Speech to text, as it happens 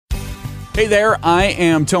Hey there, I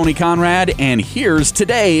am Tony Conrad, and here's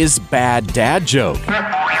today's bad dad joke.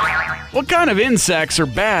 What kind of insects are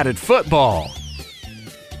bad at football?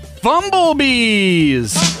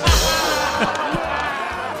 Bumblebees!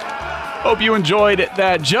 Hope you enjoyed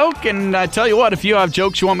that joke, and I tell you what, if you have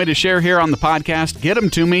jokes you want me to share here on the podcast, get them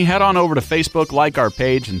to me. Head on over to Facebook, like our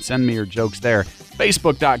page, and send me your jokes there.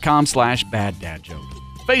 Facebook.com/baddadjoke.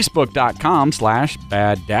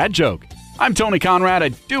 Facebook.com/baddadjoke. I'm Tony Conrad. I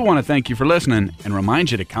do want to thank you for listening and remind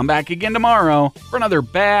you to come back again tomorrow for another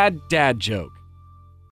bad dad joke.